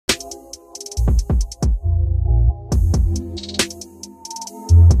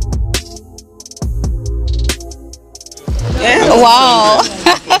Wow.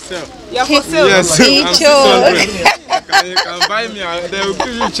 Yeah, for sale. Yes, You can buy me, they will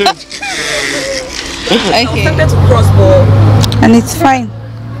give you change. Okay. I'm tempted to cross, but And it's fine.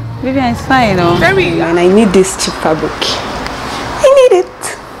 Vivian, it's fine, you know. very. And I need this cheap fabric. I need it.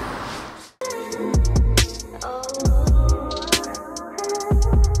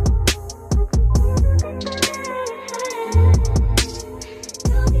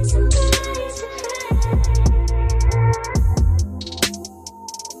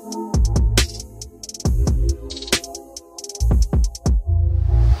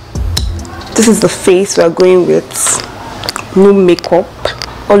 This is the face we are going with. No makeup.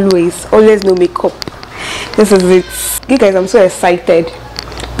 Always no makeup. This is it. You guys, I'm so excited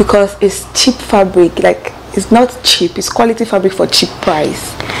because it's cheap fabric. Like, it's not cheap, it's quality fabric for cheap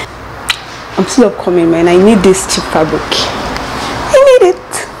price. I'm still upcoming, man. I need this cheap fabric. I need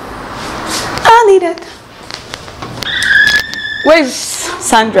it. I need it. Where's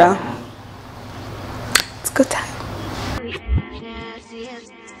Sandra? It's good time.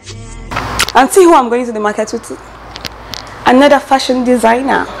 And see who I'm going to the market with. Another fashion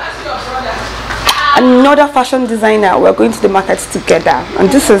designer. Another fashion designer. We're going to the market together. And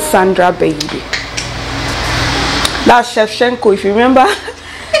this is Sandra, baby. That's Shevchenko, if you remember.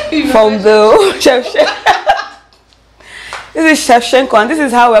 From the Shevchenko. This is Shevchenko, and this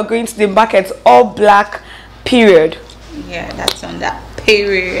is how we're going to the market. All black, period. Yeah, that's on that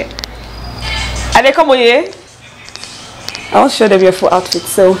period. And they come on here. I won't show them your full outfit,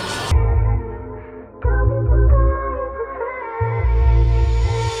 so.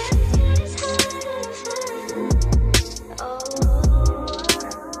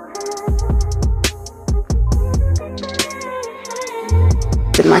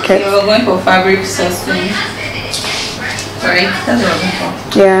 Market. Yeah, we're going for fabric sourcing. Right? That's what we're going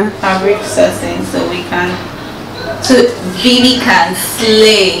for. Yeah. Fabric sourcing, so we can, so Vivi can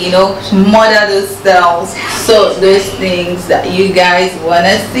slay, you know, model those styles, so those things that you guys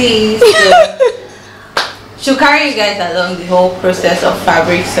wanna see. So she'll carry you guys along the whole process of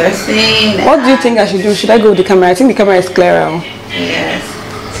fabric sourcing. What do you think I should do? Should I go with the camera? I think the camera is clearer. Yes.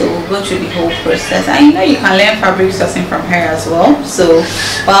 So we'll go through the whole process, and you know you can learn fabric sourcing from her as well. So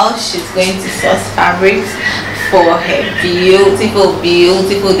while she's going to source fabrics for her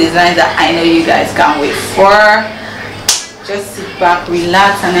beautiful designs that I know you guys can't wait for, just sit back,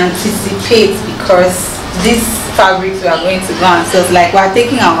 relax, and anticipate, because these fabrics we are going to go and source, like we're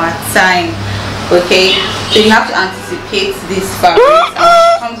taking our time. Okay, so you have to anticipate this fabric, and when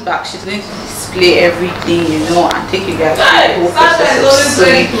she comes back, she's going to display everything, you know, and take you guys through the whole process of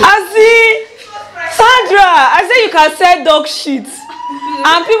sewing. Sandra, I said you can sell dog shit,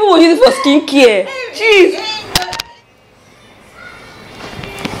 and people will use it for skincare. Jeez.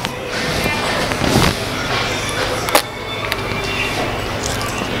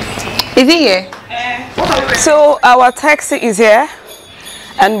 Is it here? So our taxi is here,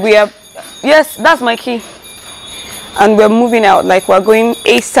 and we are. Yes, that's my key. And we're moving out, like we're going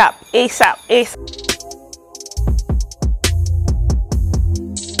ASAP.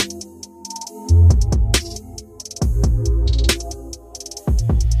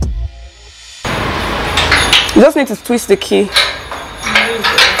 You just need to twist the key.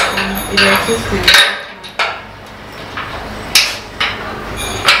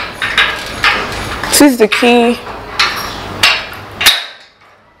 Twist the key.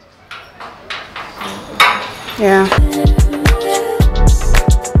 Yeah.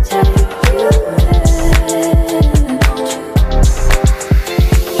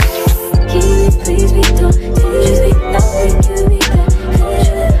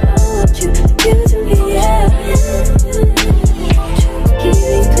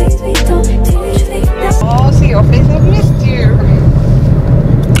 Oh, see your face, I've missed you.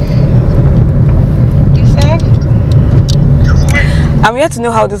 You said? I'm yet to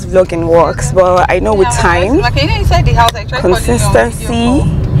know how this vlogging works, but I know with time, inside the house, I tried consistency,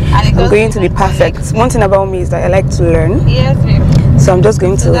 I'm going to be perfect. One thing about me is that I like to learn. Yes, babe. So I'm just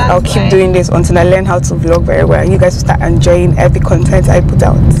going to, I'll keep doing this until I learn how to vlog very well. You guys will start enjoying every content I put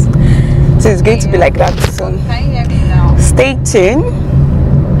out. So it's going to be like that soon. Can you hear me now? Stay tuned.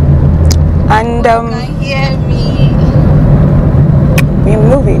 And Can you hear me?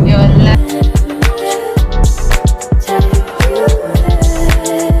 we're moving.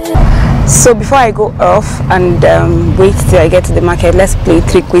 So before I go off and wait till I get to the market, let's play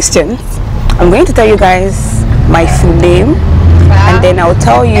 3 questions. I'm going to tell you guys my full name, and then I'll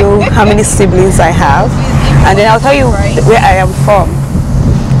tell you how many siblings I have, and then I'll tell you where I am from.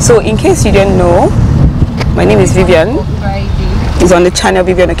 So in case you didn't know, my name is Vivian, is on the channel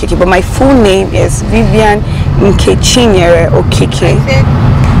Vivian Okeke, but my full name is Vivian Okeke,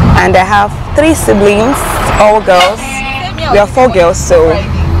 and I have 3 siblings, all girls. We are 4 girls, so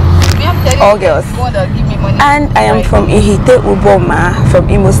all girls. And I am from Ihite Uboma, from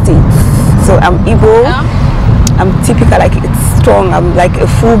Imo State. So I'm Igbo. I'm typical, like it's strong. I'm like a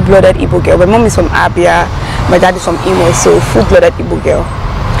full-blooded Igbo girl. My mom is from Abia, my dad is from Imo, so full-blooded Igbo girl.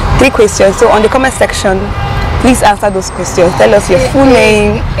 3 questions. So on the comment section, please answer those questions. Tell us your full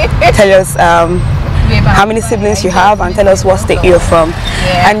name. Tell us how many siblings you have, and tell us what state you're from.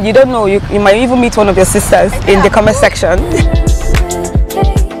 And you don't know, you might even meet one of your sisters in the comment section.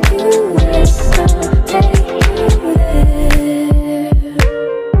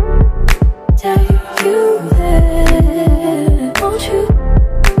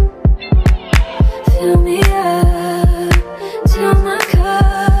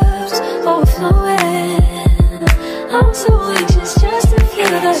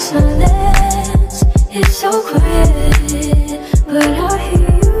 It's so quiet, but I hear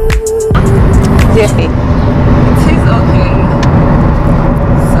you. Jeffy. It is okay.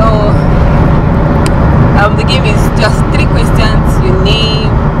 So, the game is just 3 questions. Your name,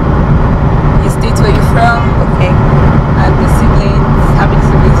 your state where you're from, okay, and the siblings. How many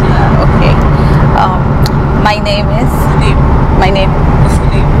siblings you have? Okay. My name is. My name.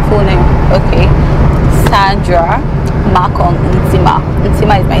 Full name. Okay. Sandra Makong Ntima.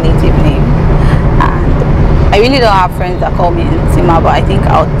 Ntima is my native name. I really don't have friends that call me Ntima, but I think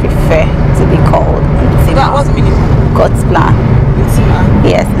I would prefer to be called Ntima. What's the meaning? God's plan. Ntima.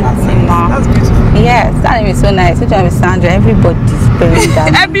 Yes, Ntima. That's beautiful. Yes, that name is so nice. Which one is Sandra? Everybody's spelling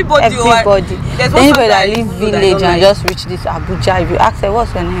that. Everybody. Anybody that live village and just reach this Abuja, if you ask her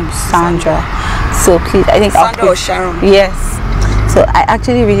what's your name, Sandra. So please, I think Sandra or Sharon. Yes. So I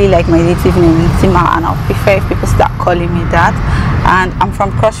actually really like my native name Ntima, and I'll prefer if people start calling me that. And I'm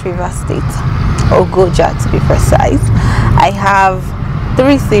from Cross River State. Ogoja to be precise. I have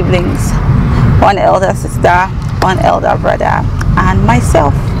 3 siblings, 1 elder sister, 1 elder brother, and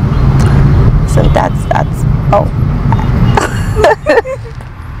myself. So that's oh.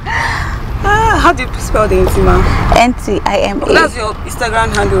 How do you spell the Ntima? Ntima. Oh, that's your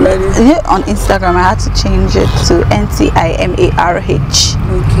Instagram handle, right? On Instagram I had to change it to NTIMARH.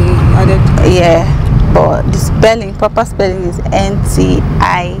 Okay, added. Yeah, but the spelling, proper spelling is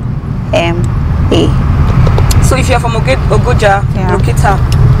NTIMA. So if you're from Ogoja, Yeah.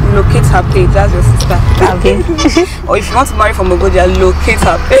 locate her page. That's your sister. Okay. Or if you want to marry from Ogoja, locate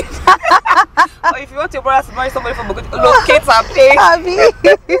her page. Or if you want your brother to marry somebody from Ogoja, locate her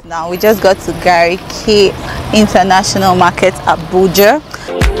page. Now we just got to Gariki International Market, Abuja.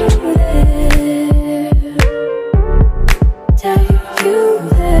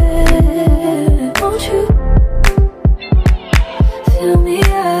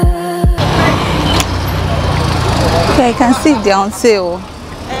 Okay, I can see they're on sale.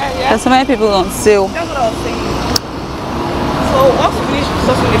 There's so many people on sale. That's what I was saying. So once you finish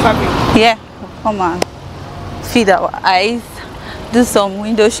sourcing the fabric, Yeah, come on. Feed our eyes. Do some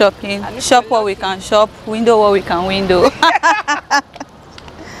window shopping. Shop what we can shop. Window what we can window.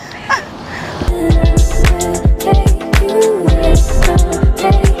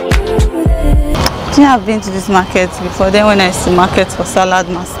 I think I've been to this market before. Then when I see market for Salad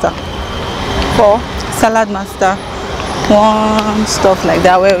Master. For Salad Master, one stuff like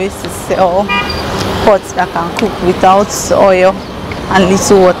that where we used to sell pots that can cook without oil and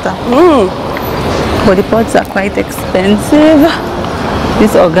little water. But the pots are quite expensive.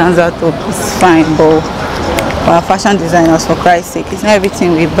 This organza top is fine, but for our fashion designers, for Christ's sake, it's not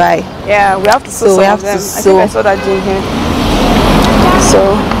everything we buy. yeah, we have to sew some of them. I think I saw that jean here.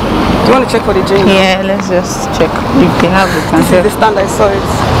 So, do you want to check for the jean? Yeah, let's just check if they have it. This is the stand I saw it.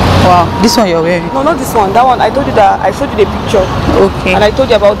 Wow, this one you're wearing? No, not this one. That one, I told you that I showed you the picture. Okay. And I told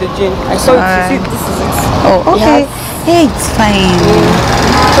you about the jean. I saw it. You see, this is it. Oh, okay. Hey, it's fine.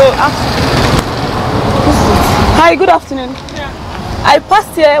 So, this is it. Hi, good afternoon. Yeah. I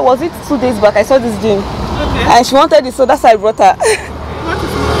passed here, was it 2 days back? I saw this jean. Okay. And she wanted it, so that's why I brought her.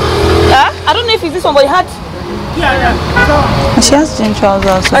 Huh? I don't know if it's this one, but it had. Yeah. She has jean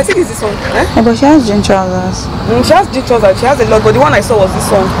trousers. So. I think it's this one. Eh? Yeah, but she has jean trousers. She has jean trousers. She has a lot, but the one I saw was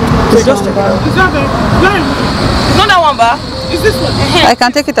this one. So This just one, check it out. It's not the blind. It's not that one, ba? Is this one? I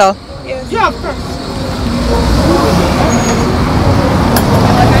can take it out. Yes. Yeah, of course.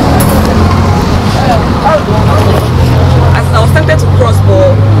 I was tempted to cross,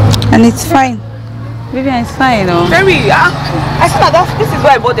 but And it's fine. Vivian, it's fine, you know. very. I saw that. This is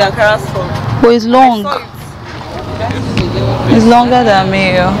where I bought the Ankaras from. But it's long. I saw it. It's longer than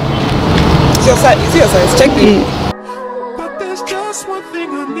me. It's your size. Is it your size? Check it. Yeah.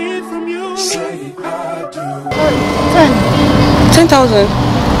 10,000.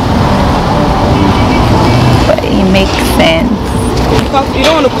 But it makes sense. You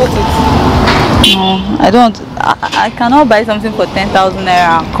don't want to cut it? No, I don't. I cannot buy something for 10,000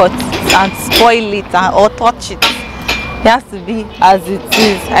 naira and cut it and spoil it or touch it. It has to be as it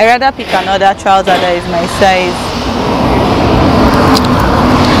is. I rather pick another trouser that is my size.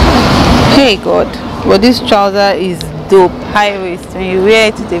 Hey God, but this trouser is dope. High waist. When you wear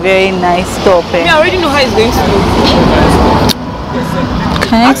it, it's a very nice top. I already know how it's going to look.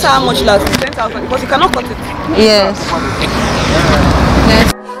 Ask her how much last? 10,000 because you cannot cut it. Yes.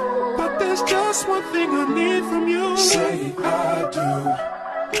 Yes. But there's just one thing I need from you. Say I do.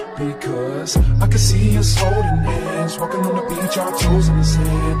 Because I can see us holding hands, walking on the beach, our toes in the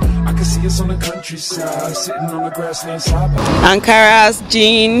sand. I can see us on the countryside, sitting on the grassland side by side. Ankara's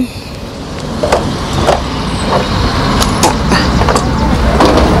jean.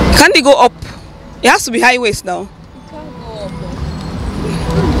 Can they go up? It has to be high waist now.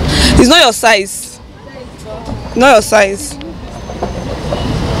 It's not your size. Not your size.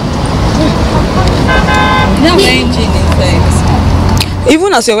 You're wearing jeans inside.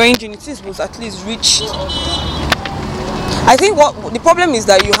 Even as you're wearing jeans, it is at least reach. I think what the problem is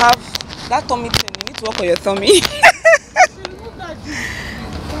that you have that tummy thing. You need to work on your tummy.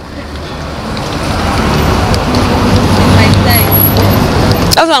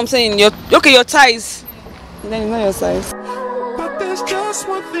 That's what I'm saying. Your thighs. Then it's not your size. But there's just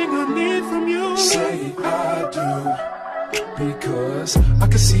one thing I need from you. Say I do. Because I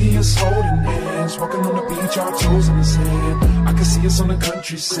can see us holding hands, walking on the beach, our toes in the sand. I can see us on the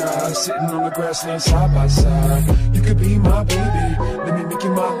countryside, sitting on the grassland side by side. You could be my baby, let me make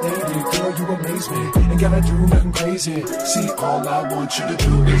you my lady. Girl, you amaze me, ain't gotta do nothing crazy. See, all I want you to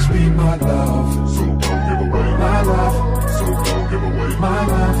do is be my love. So don't give away my love. So don't give away my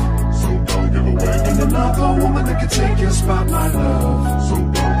love. So don't give away. Ain't another woman that can take your spot, my love. So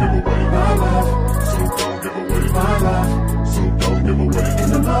don't give away my love. So don't give away my love. So don't give away.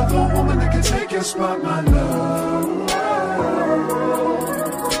 Ain't another woman that can take your spot, my love.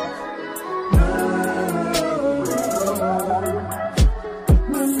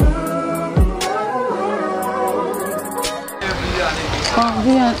 Oh,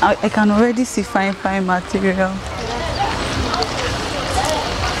 Vivian, I can already see fine material.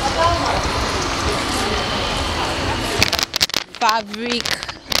 Fabric.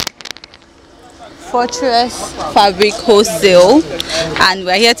 Fortress Fabric Wholesale, and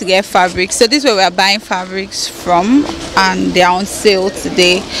we're here to get fabric. So this is where we're buying fabrics from, and they're on sale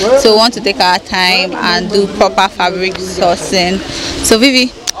today. So we want to take our time and do proper fabric sourcing. So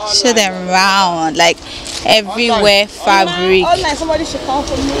Vivi, show them around, like everywhere fabric. Online, somebody should call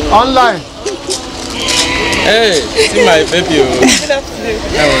for me. Online. Hey, see my baby. Good afternoon.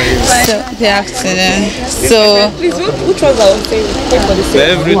 How are you? So good afternoon. So please, who trouser was saying?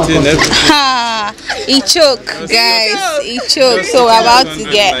 Everything. ha, he choke, guys. He choke. So we're about to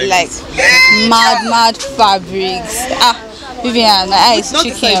get like mad fabrics. Ah, Vivian, my eye is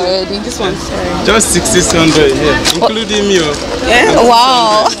chicken already. This one, sorry. Just 600 here, including me. Yeah.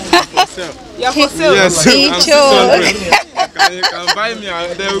 Wow. You're for sale. Yes, He I'm choke. 600. You can buy me,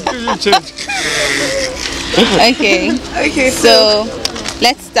 they will give you change. Okay, so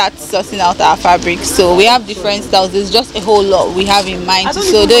let's start sourcing out our fabric. So we have different styles. There's just a whole lot we have in mind.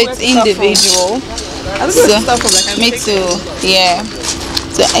 So though it's individual, so me too. Yeah.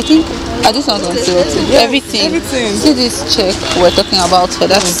 So I think I just want to sale too. Everything. See this check we're talking about for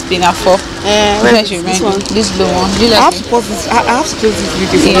that spinner for. This one. This blue one. Do you like I have to pause this. I have to close this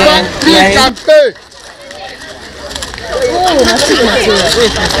video. Yeah.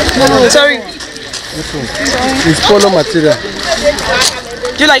 No, sorry. It's polo material.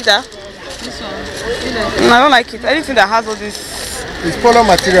 Do you like that? This one. I don't like it. Anything that has all this. It's polo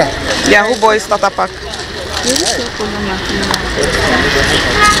material. Yeah, who boys starter pack. You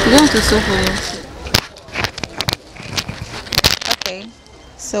don't have to sew for yourself. Okay.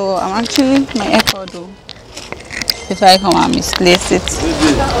 So I'm actually my AirPod though. If I come and misplace it.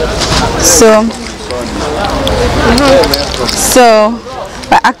 So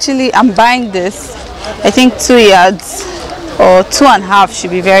actually I'm buying this. I think 2 yards or 2.5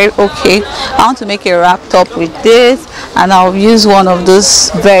 should be very okay. I want to make a wrap top with this, and I'll use one of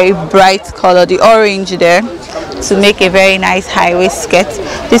those very bright color, the orange there, to make a very nice high waist skirt.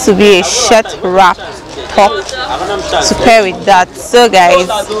 This will be a shirt wrap top to pair with that. So guys,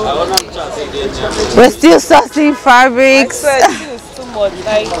 we're still sourcing fabrics. I swear, this is too much.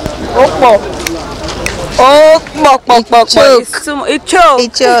 Like, Oh, bok. choke. It choke.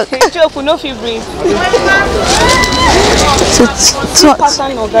 It choke. It choke. We no feel breathe.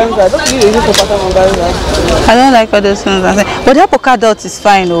 Pattern organza. I don't like all those things. But that polka dot is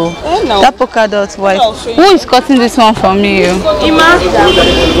fine, though. No. That polka dot white. Who is cutting this one for me? Ima.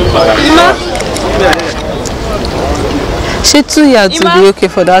 She 2 yards to be okay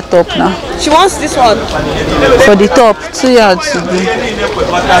for that top now. She wants this one. For the top, 2 yards to be.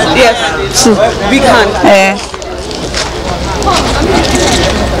 Yes. 2. Big hand.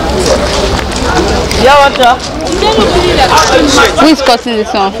 Who is cutting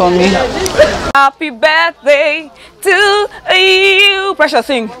this one for me? Happy birthday to you. Pressure,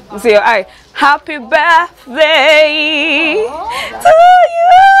 sing. See your eye. Happy birthday to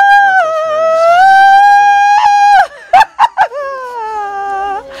you.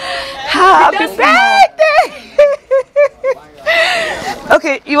 Happy birthday.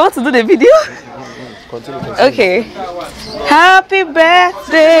 Okay, you want to do the video? Okay. Happy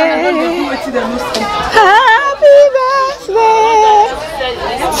birthday. Happy birthday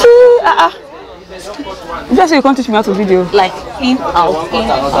to just so you can't teach me how to video. Like in, out, in,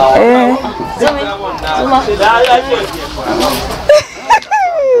 out.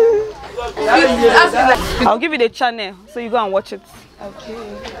 I'll give you the channel so you go and watch it. Okay.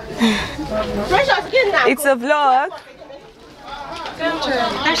 It's a vlog.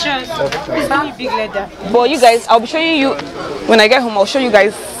 It's very big leather. But you guys, I'll be showing you when I get home. I'll show you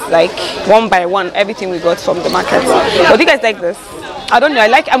guys like one by one everything we got from the market. But you guys like this? I don't know.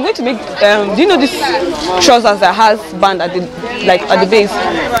 I'm going to make. Do you know this trousers that has band at the at the base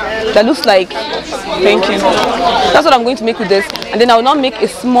that looks like? Thank you. That's what I'm going to make with this, and then I will now make a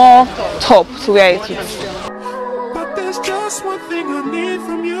small top to wear it with. Just one thing I need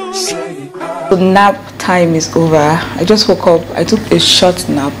from you. So nap time is over. I just woke up. I took a short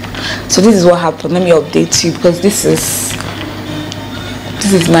nap. So this is what happened. Let me update you because this is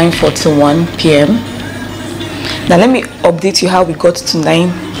 9:41 p.m. Now let me update you how we got to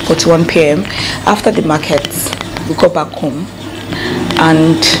 9:41 p.m. After the market, we got back home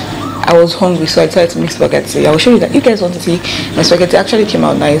and I was hungry, so I decided to make spaghetti. I will show you that. You guys want to see my spaghetti actually came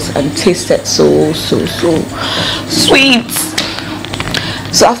out nice and tasted so sweet.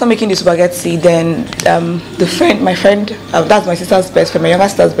 So after making the spaghetti, then my friend, that's my sister's best friend, my younger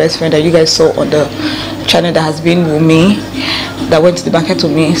sister's best friend that you guys saw on the channel that has been with me, that went to the market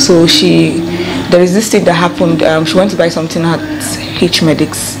with me. So there is this thing that happened. She went to buy something at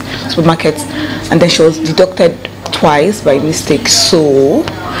HEADBANDS supermarket, and then she was deducted twice by mistake. So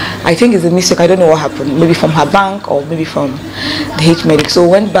I think it's a mistake. I don't know what happened. Maybe from her bank or maybe from the HEADBANDS. So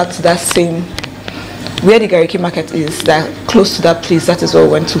went back to that same where the Gariki market is, that close to that place. That is where we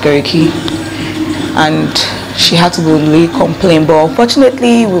went to Gariki, and she had to go late, complain. But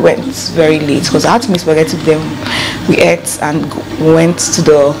unfortunately, we went very late because I had to make spaghetti with them. We ate and went to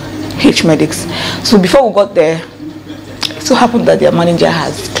the HEADBANDS. So before we got there, it so happened that their manager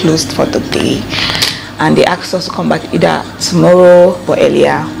has closed for the day, and they asked us to come back either tomorrow or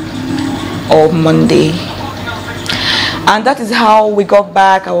earlier or Monday. And that is how we got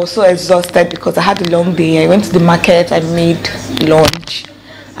back. I was so exhausted because I had a long day. I went to the market, I made lunch,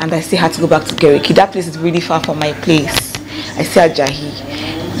 and I still had to go back to Gariki. That place is really far from my place. I stay at Jahi.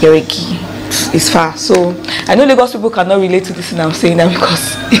 Gariki is far. So I know Lagos people cannot relate to this, and I'm saying that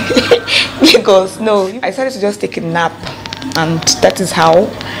because Lagos, no. I decided to just take a nap, and that is how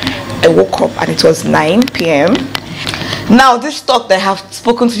I woke up, and it was 9 p.m. Now this stock that I have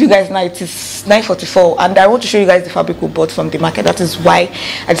spoken to you guys now, it is 9:44, and I want to show you guys the fabric we bought from the market. That is why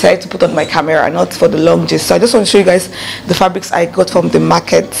I decided to put on my camera, not for the long gist. So I just want to show you guys the fabrics I got from the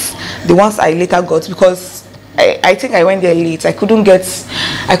market, the ones I later got, because I think I went there late. I couldn't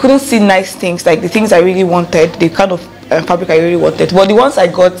see nice things, like the things I really wanted, the kind of fabric I really wanted. But the ones I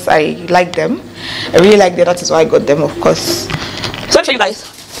got, I like them. I really like them. That is why I got them, of course. So let me show you guys.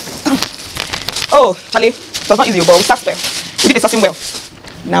 Oh, Charlie, it was not easy, but we started well. We did the starting well.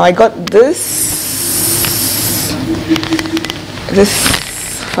 Now I got this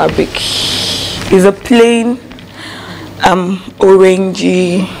fabric. Is a plain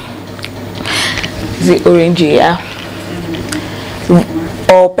orangey. Is it orangey? Yeah.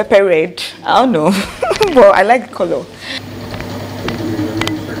 Or pepper red. I don't know. But I like the color.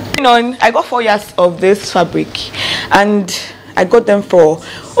 I got 4 yards of this fabric, and I got them for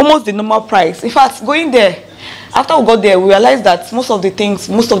almost the normal price. In fact, going there, after we got there, we realized that most of them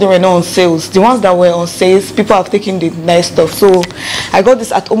were not on sales. The ones that were on sales, people have taken the nice stuff. So I got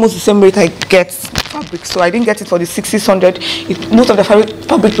this at almost the same rate I get fabric. So I didn't get it for the 600. Most of the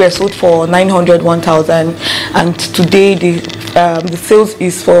fabric were sold for 900, 1000, and today the the sales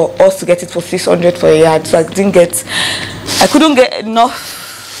is for us to get it for 600 for a yard, so I couldn't get enough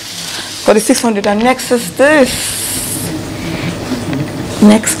for the 600. And next is this.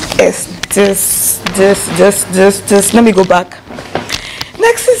 Next is this. Let me go back.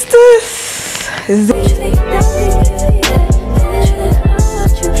 Next is this.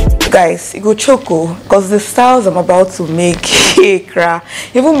 Guys, it go choco because the styles I'm about to make,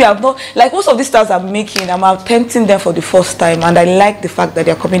 even me, I've not, like, most of these styles I'm making, I'm attempting them for the first time, and I like the fact that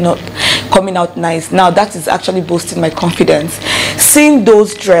they're coming out nice. Now that is actually boosting my confidence, seeing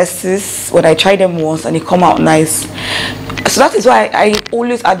those dresses when I try them once and they come out nice. So that is why I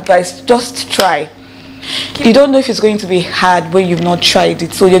always advise, just try. You don't know if it's going to be hard when you've not tried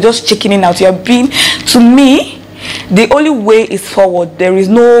it, so you're just checking it out. You're being, to me, the only way is forward. There is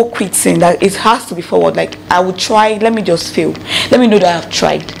no quitting. That it has to be forward. Like, I would try, let me just fail, let me know that I've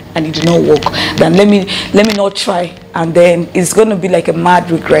tried and it did not work, then let me not try, and then it's going to be like a mad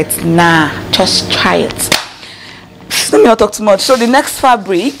regret. Nah, just try it. Let me not talk too much. So the next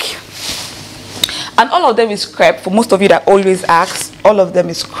fabric, and all of them is crepe. For most of you that always ask, all of them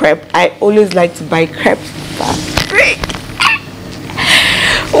is crepe. I always like to buy crepe fabric.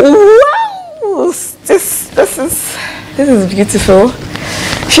 Wow, this is beautiful.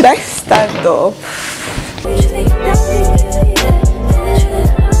 Should I stand up?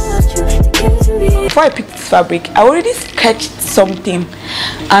 Before I picked this fabric, I already sketched something,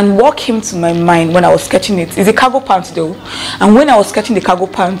 and what came to my mind when I was sketching it is a cargo pants though. And when I was sketching the cargo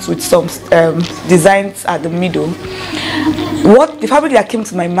pants with some designs at the middle, what the fabric that came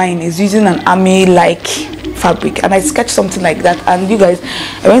to my mind is using an army like fabric, and I sketched something like that. And you guys,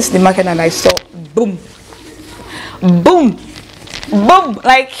 I went to the market and I saw boom, boom, boom,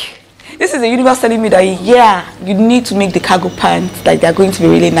 like, this is the universe telling me that, yeah, you need to make the cargo pants, like, they're going to be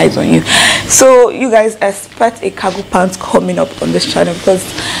really nice on you. So you guys expect a cargo pants coming up on this channel, because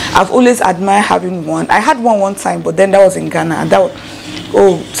I've always admired having one. I had one time, but then that was in Ghana, and that was,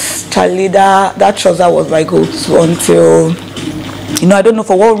 oh Charlie, that trouser was my go-to until, you know, I don't know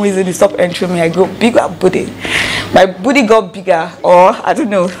for what reason it stopped entering me. I got bigger booty, my booty got bigger, or I don't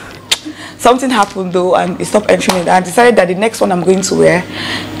know, something happened though, and it stopped entering me. And I decided that the next one I'm going to wear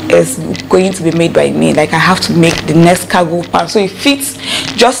is going to be made by me. Like, I have to make the next cargo pants so it fits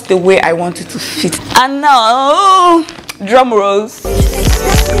just the way I want it to fit. And now, drum rolls,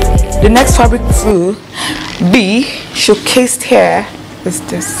 the next fabric to be showcased here is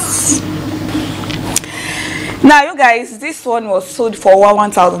this. Now you guys, this one was sold for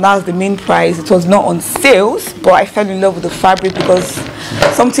 1,000. That was the main price. It was not on sales, but I fell in love with the fabric because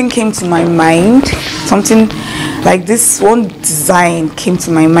something came to my mind. Something like this one design came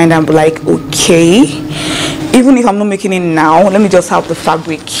to my mind. I'm like, okay, even if I'm not making it now, let me just have the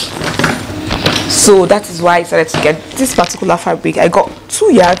fabric. So that is why I decided to get this particular fabric. I got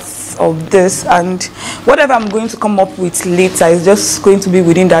 2 yards of this, and whatever I'm going to come up with later is just going to be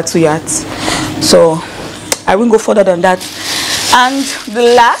within that 2 yards. So I won't go further than that. And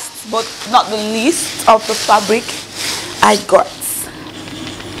the last but not the least of the fabric I got,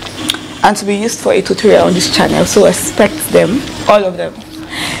 and to be used for a tutorial on this channel, so expect them, all of them,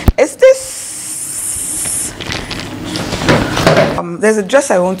 is this. There's a dress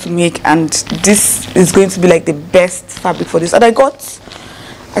I want to make, and this is going to be like the best fabric for this. And I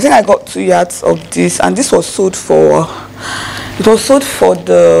think I got 2 yards of this, and this was sold for, it was sold for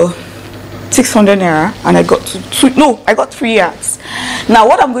the 600 naira, and I got I got 3 yards. Now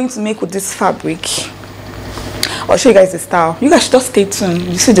what I'm going to make with this fabric, I'll show you guys the style. You guys just stay tuned.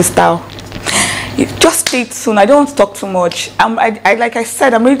 You see the style, you just stay tuned. I don't want to talk too much. I like I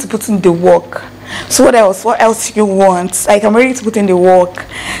said, I'm ready to put in the work. So what else you want? Like, I'm ready to put in the work.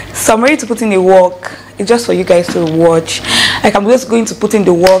 So I'm ready to put in the work. It's just for you guys to watch. Like, I'm just going to put in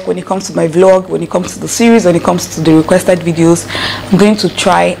the work when it comes to my vlog, when it comes to the series, when it comes to the requested videos. I'm going to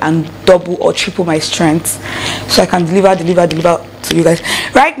try and double or triple my strength so I can deliver to you guys.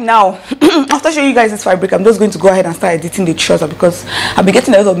 Right now, after showing you guys this fabric, I'm just going to go ahead and start editing the trouser, because I've been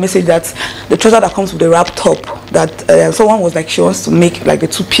getting a lot of message that the trouser that comes with the wrap top, that someone was like, she wants to make like the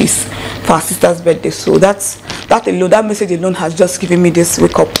 2-piece for her sister's birthday. So that message alone has just given me this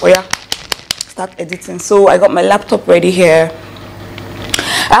wake up. Oh yeah, start editing. So I got my laptop ready here.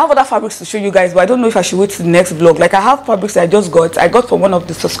 I have other fabrics to show you guys, but I don't know if I should wait to the next vlog. Like, I have fabrics that I got from one of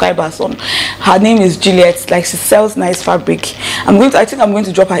the subscribers. Her name is Juliet. Like, she sells nice fabric. I think I'm going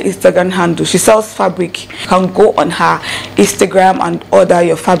to drop her Instagram handle. She sells fabric. You can go on her Instagram and order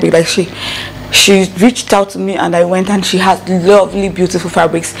your fabric. Like, she reached out to me and I went, and she has lovely, beautiful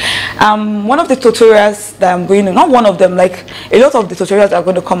fabrics. One of the tutorials that I'm going to, not one of them, like a lot of the tutorials that are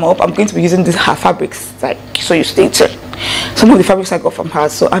going to come up, I'm going to be using her fabrics, like, so you stay tuned. Some of the fabrics I got from her,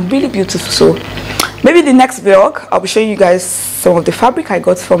 so I'm really beautiful. So maybe the next vlog I'll be showing you guys some of the fabric I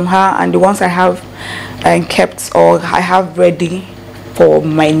got from her and the ones I have kept or I have ready for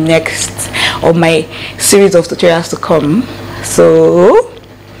my next or my series of tutorials to come. So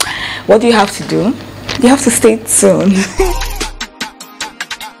what do you have to do? You have to stay tuned.